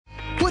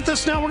with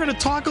us now. We're going to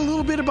talk a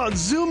little bit about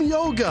Zoom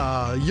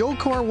Yoga.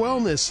 Yokor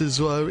Wellness is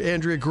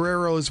Andrea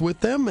Guerrero is with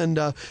them. And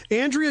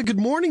Andrea, good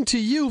morning to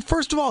you.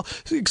 First of all,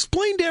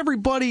 explain to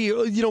everybody,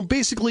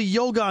 basically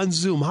yoga on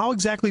Zoom. How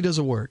exactly does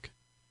it work?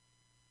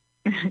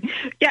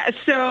 Yeah,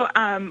 so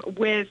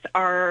with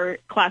our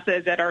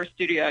classes at our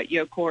studio at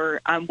Yokor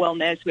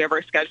Wellness, we have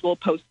our schedule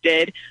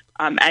posted,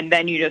 and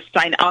then you just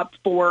sign up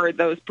for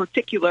those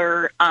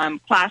particular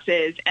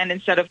classes. And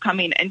instead of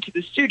coming into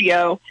the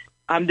studio,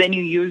 then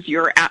you use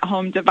your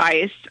at-home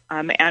device,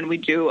 and we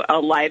do a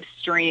live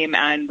stream,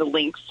 and the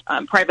links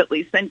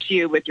privately sent to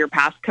you with your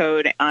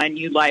passcode, and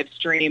you live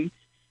stream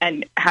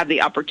and have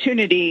the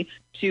opportunity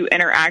to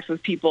interact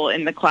with people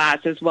in the class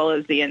as well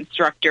as the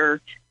instructor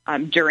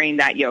during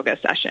that yoga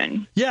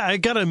session. Yeah, I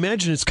got to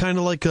imagine it's kind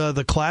of like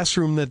the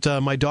classroom that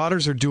my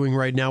daughters are doing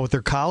right now with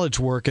their college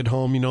work at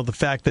home. The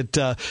fact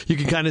that you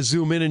can kind of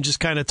zoom in and just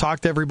kind of talk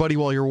to everybody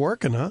while you're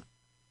working, huh?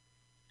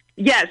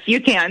 Yes, you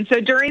can.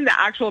 So during the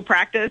actual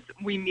practice,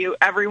 we mute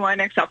everyone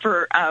except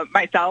for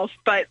myself,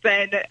 but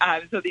then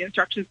so the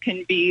instructions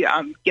can be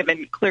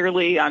given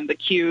clearly on the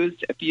cues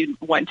if you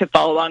want to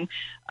follow along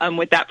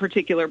with that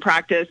particular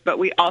practice. But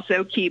we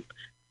also keep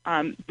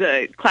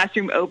the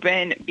classroom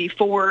open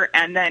before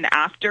and then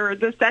after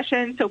the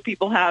session, so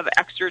people have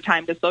extra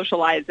time to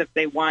socialize if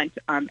they want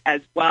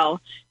as well,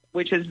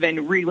 which has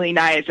been really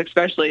nice,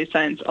 especially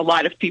since a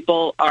lot of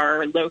people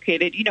are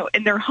located,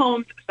 in their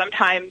homes.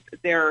 Sometimes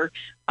they're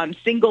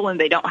single and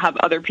they don't have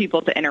other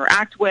people to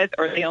interact with,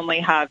 or they only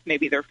have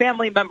maybe their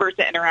family members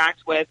to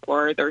interact with,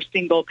 or they're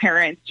single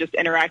parents just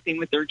interacting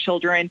with their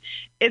children.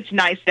 It's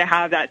nice to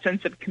have that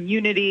sense of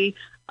community,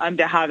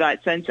 to have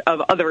that sense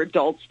of other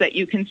adults that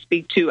you can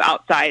speak to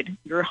outside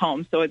your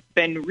home. So it's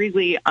been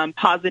really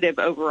positive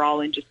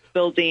overall in just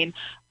building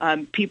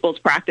people's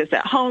practice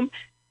at home,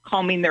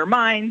 calming their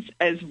minds,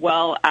 as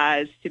well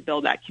as to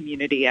build that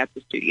community at the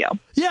studio.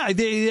 Yeah,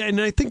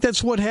 and I think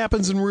that's what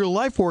happens in real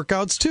life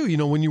workouts too.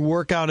 When you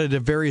work out at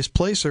a various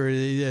place or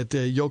at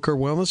Yokor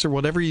Wellness or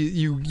whatever,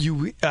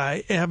 you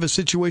have a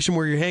situation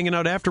where you're hanging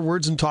out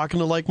afterwards and talking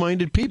to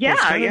like-minded people. Yeah,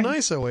 it's kind of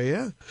nice that way.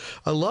 Yeah,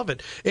 I love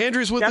it.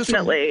 Andrea's with us.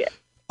 Definitely.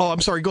 Oh, I'm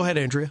sorry. Go ahead,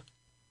 Andrea.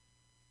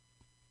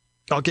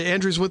 Okay,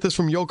 Andrea's with us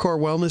from Yokor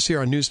Wellness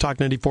here on News Talk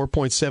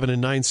 94.7 and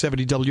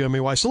 970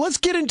 WMAY. So let's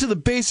get into the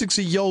basics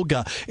of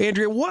yoga.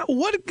 Andrea,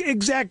 what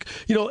exact,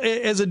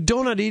 as a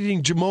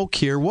donut-eating jamoke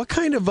here, what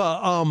kind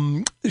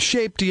of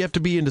shape do you have to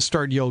be in to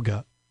start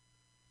yoga?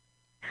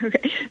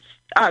 Okay.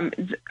 I'm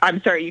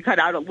sorry, you cut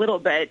out a little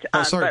bit.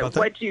 Sorry about that.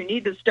 What you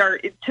need to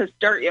start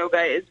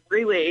yoga is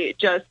really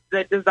just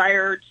the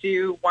desire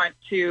to want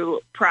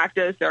to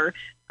practice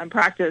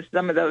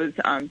some of those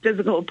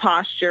physical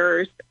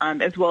postures,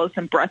 as well as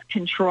some breath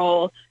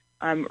control,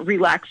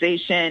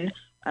 relaxation.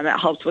 That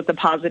helps with the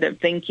positive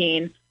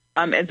thinking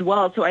as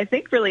well. So I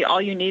think really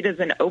all you need is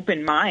an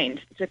open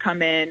mind to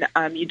come in.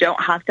 You don't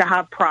have to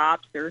have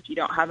props, or if you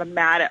don't have a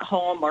mat at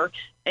home or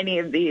any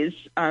of these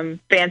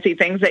fancy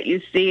things that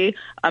you see.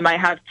 I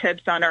have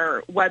tips on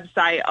our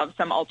website of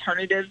some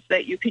alternatives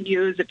that you can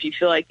use if you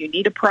feel like you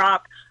need a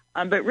prop.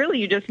 But really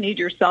you just need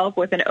yourself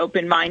with an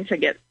open mind to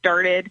get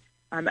started.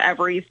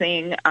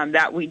 Everything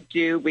that we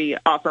do, we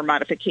offer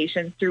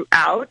modifications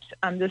throughout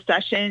the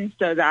session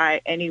so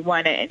that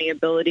anyone at any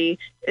ability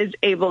is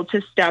able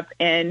to step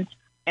in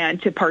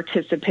and to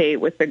participate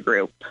with the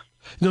group.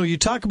 You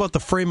talk about the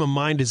frame of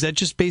mind. Is that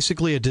just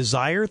basically a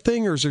desire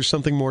thing, or is there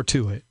something more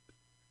to it?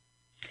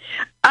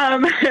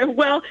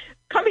 Well,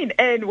 coming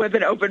in with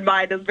an open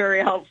mind is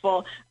very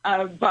helpful.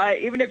 But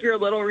even if you're a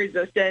little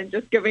resistant,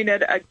 just giving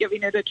it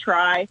a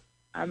try.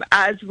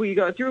 As we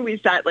go through, we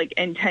set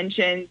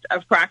intentions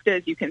of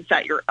practice. You can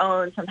set your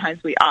own.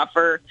 Sometimes we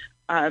offer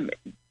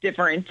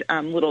different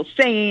little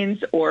sayings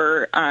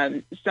or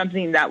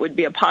something that would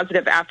be a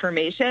positive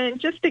affirmation,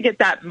 just to get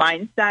that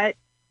mindset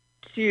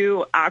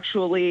to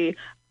actually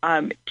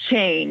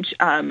change.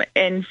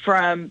 And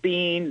from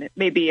being,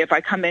 maybe if I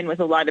come in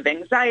with a lot of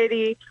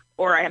anxiety,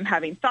 or I am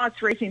having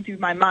thoughts racing through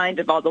my mind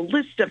of all the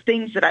list of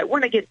things that I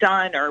want to get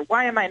done, or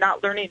why am I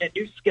not learning a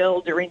new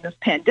skill during this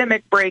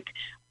pandemic break?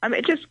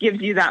 It just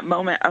gives you that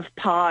moment of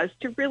pause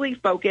to really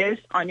focus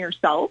on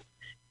yourself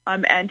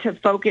and to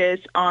focus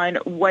on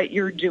what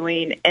you're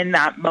doing in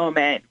that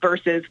moment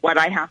versus what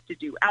I have to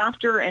do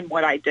after and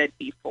what I did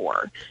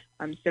before.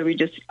 So we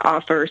just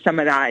offer some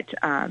of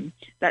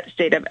that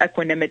state of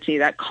equanimity,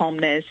 that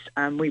calmness.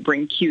 We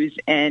bring cues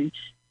in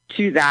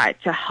to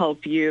that to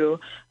help you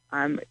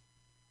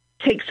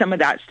take some of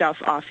that stuff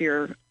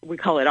we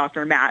call it off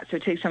your mat. So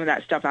take some of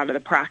that stuff out of the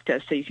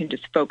practice so you can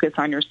just focus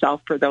on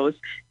yourself for those,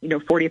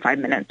 45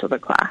 minutes of the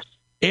class.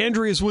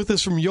 Andrea is with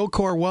us from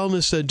Yokor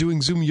Wellness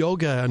doing Zoom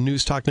Yoga on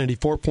News Talk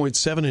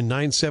 94.7 and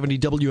 970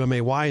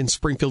 WMAY in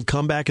Springfield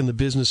Comeback in the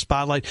Business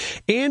Spotlight.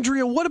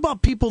 Andrea, what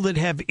about people that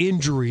have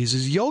injuries?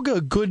 Is yoga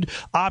a good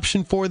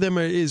option for them?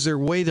 Is there a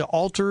way to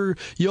alter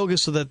yoga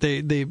so that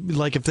they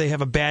like if they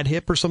have a bad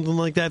hip or something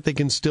like that, they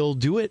can still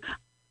do it?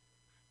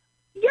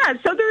 Yeah,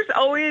 so there's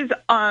always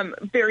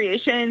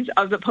variations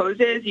of the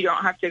poses. You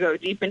don't have to go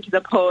deep into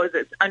the pose.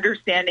 It's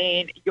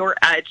understanding your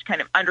edge, kind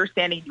of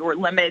understanding your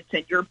limits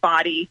and your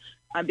body,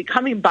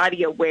 becoming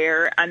body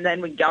aware, and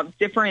then we have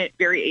different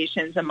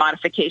variations and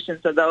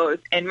modifications of those.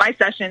 In my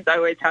sessions, I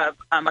always have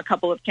a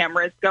couple of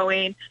cameras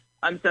going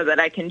so that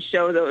I can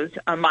show those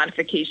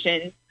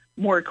modifications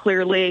more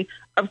clearly.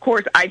 Of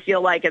course, I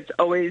feel like it's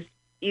always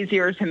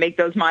easier to make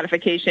those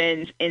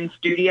modifications in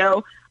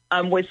studio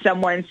with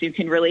someone so you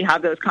can really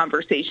have those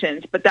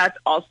conversations. But that's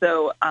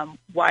also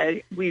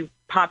why we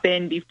pop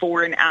in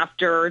before and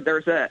after.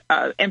 There's a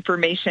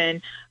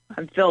information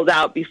filled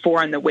out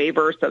before on the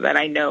waiver so that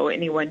I know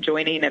anyone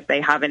joining if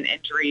they have an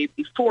injury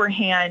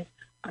beforehand,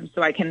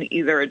 so I can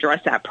either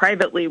address that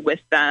privately with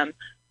them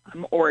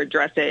or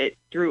address it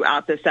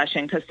throughout the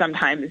session, because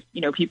sometimes,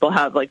 people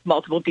have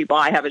multiple people.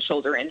 I have a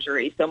shoulder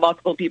injury, so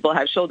multiple people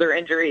have shoulder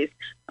injuries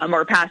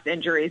or past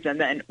injuries,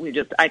 and then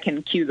I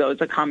can cue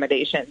those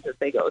accommodations as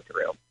they go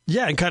through.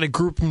 Yeah, and kind of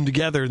group them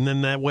together, and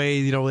then that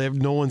way,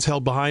 no one's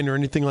held behind or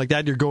anything like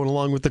that. You're going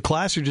along with the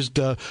class. You're just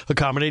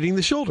accommodating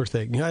the shoulder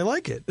thing. I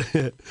like it.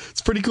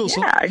 It's pretty cool.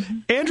 Yeah. So,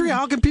 Andrea,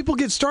 how can people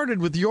get started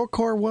with Your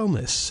Core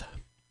Wellness?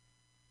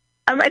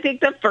 I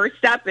think the first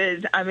step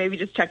is maybe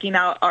just checking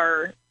out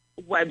our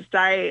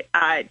website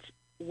at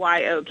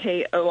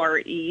yokore.life,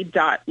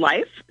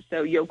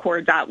 so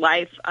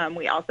yokore.life.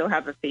 We also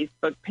have a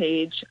Facebook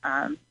page.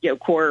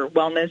 Yocore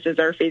Wellness is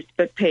our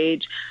Facebook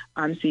page,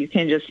 so you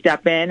can just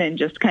step in and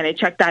just kind of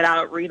check that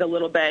out, read a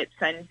little bit,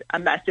 send a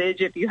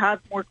message if you have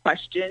more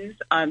questions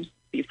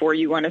before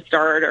you want to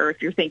start, or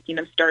if you're thinking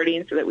of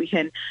starting, so that we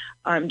can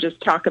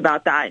just talk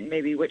about that and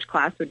maybe which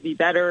class would be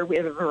better. We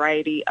have a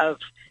variety of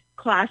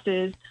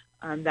classes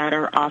that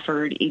are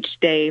offered each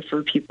day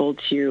for people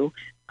to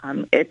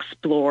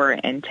explore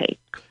and take.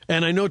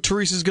 And I know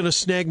Teresa's going to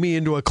snag me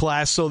into a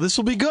class, so this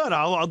will be good.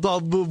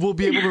 We'll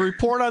be able to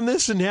report on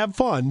this and have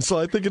fun, so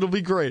I think it'll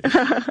be great.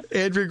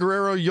 Andrea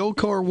Guerrero,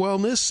 Yocore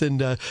Wellness, and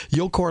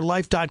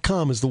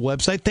yokorelife.com is the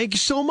website. Thank you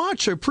so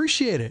much. I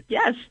appreciate it.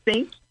 Yes,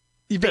 thank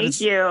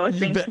you.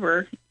 Thanks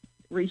for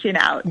reaching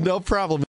out. No problem.